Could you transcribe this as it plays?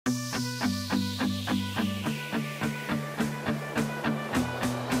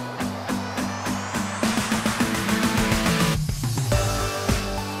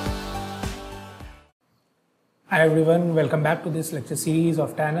Hi everyone, welcome back to this lecture series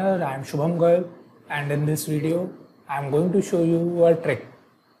of Tanner. I am Shubham Goyal, and in this video I am going to show you a trick.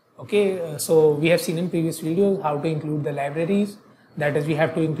 Okay, so we have seen in previous videos how to include the libraries. That is, we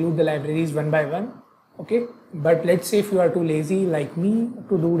have to include the libraries one by one. Okay, but let's say if you are too lazy like me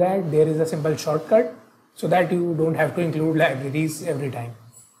to do that, there is a simple shortcut so that you don't have to include libraries every time.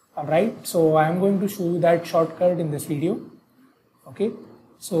 Alright, so I am going to show you that shortcut in this video. Okay,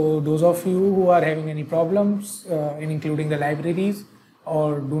 so those of you who are having any problems in including the libraries,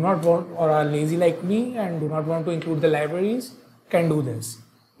 or do not want, or are lazy like me and do not want to include the libraries, can do this.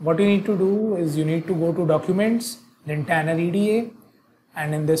 What you need to do is you need to go to Documents, then Tanner EDA,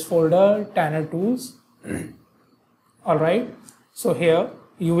 and in this folder Tanner Tools. Alright, so here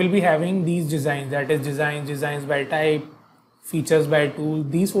you will be having these designs, that is designs by type, features by tool.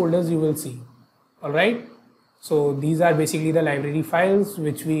 These folders you will see. Alright, so these are basically the library files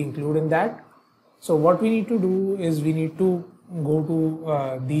which we include in that. So what we need to do is we need to go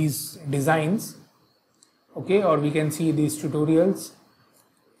to these designs, okay, or we can see these tutorials.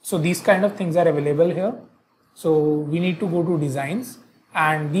 So these kind of things are available here. So we need to go to designs,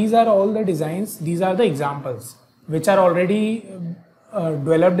 and these are all the designs. These are the examples which are already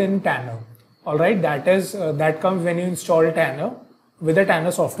developed in Tanner. Alright, that is that comes when you install Tanner with the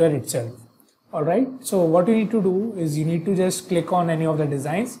Tanner software itself. Alright, so what you need to do is you need to just click on any of the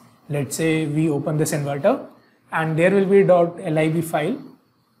designs. Let's say we open this inverter, and there will be a .lib file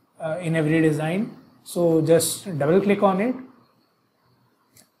in every design. So just double click on it,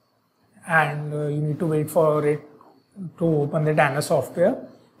 and you need to wait for it to open the Tanner software.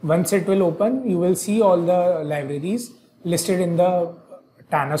 Once it will open, you will see all the libraries listed in the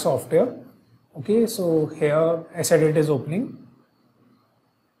Tanner software. Okay, so here as I said, it is opening.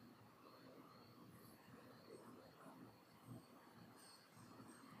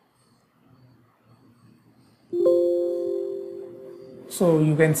 So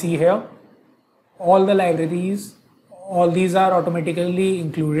you can see here all the libraries, all these are automatically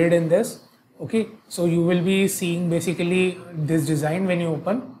included in this. Okay, so you will be seeing basically this design when you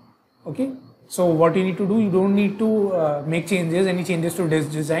open. Okay, so what you need to do, you don't need to make any changes to this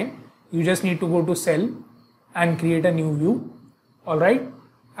design. You just need to go to Cell and create a new view. Alright,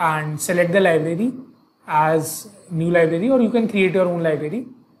 and select the library as new library, or you can create your own library.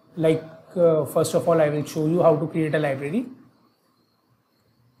 Like first of all, I will show you how to create a library.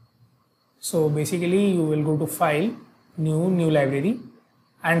 So basically you will go to File, New Library,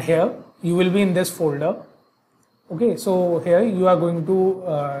 and here you will be in this folder. Okay, so here you are going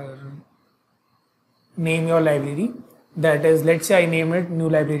to name your library. That is, let's say I name it New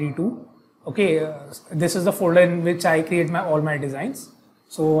Library 2. Okay, this is the folder in which I create all my designs.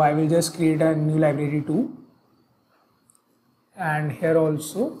 So I will just create a New Library 2, and here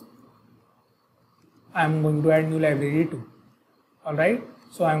also I am going to add New Library 2. Alright,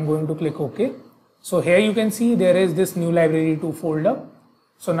 so I am going to click OK. So here you can see there is this New Library 2 folder.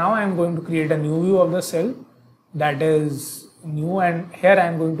 So now I am going to create a new view of the cell, that is new, and here I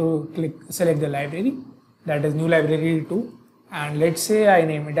am going to select the library, that is New Library 2, and let's say I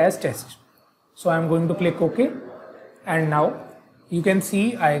name it as test. So I am going to click OK, and now you can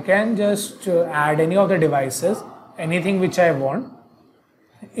see I can just add any of the devices, anything which I want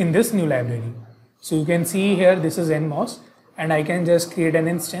in this new library. So you can see here this is NMOS, and I can just create an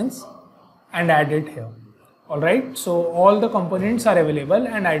instance and add it here. Alright, so all the components are available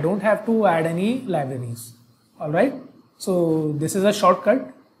and I don't have to add any libraries. Alright, so this is a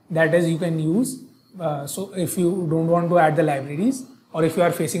shortcut that is you can use. So if you don't want to add the libraries, or if you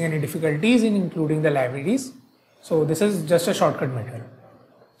are facing any difficulties in including the libraries, so this is just a shortcut method.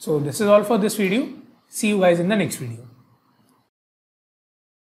 So this is all for this video. See you guys in the next video.